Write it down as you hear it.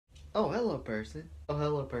Oh, hello, person. Oh,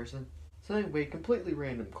 hello, person. So anyway, completely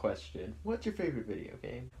random question. What's your favorite video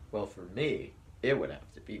game? Well, for me, it would have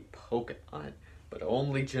to be Pokemon, but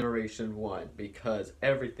only Generation 1, because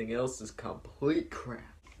everything else is complete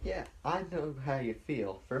crap. Yeah, I know how you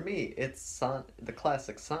feel. For me, it's the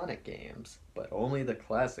classic Sonic games, but only the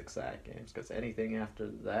classic Sonic games, because anything after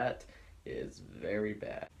that is very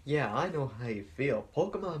bad. Yeah, I know how you feel.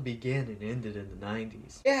 Pokemon began and ended in the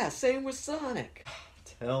 90s. Yeah, same with Sonic.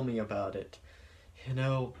 Tell me about it. You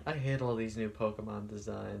know, I hate all these new Pokemon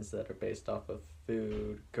designs that are based off of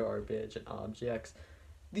food, garbage, and objects.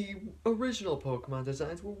 The original Pokemon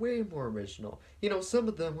designs were way more original. You know, some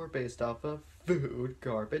of them were based off of food,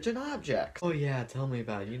 garbage, and objects. Oh yeah, tell me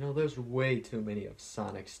about it. You know, there's way too many of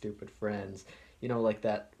Sonic's stupid friends. You know, like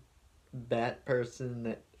that bat person,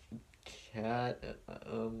 that cat,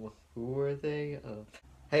 who are they?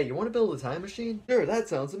 Hey, you want to build a time machine? Sure, that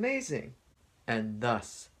sounds amazing. And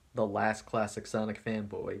thus, the last classic Sonic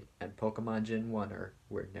fanboy and Pokemon Genwunner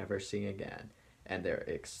were never seen again, and their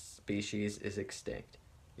species is extinct.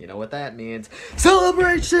 You know what that means?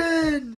 Celebration!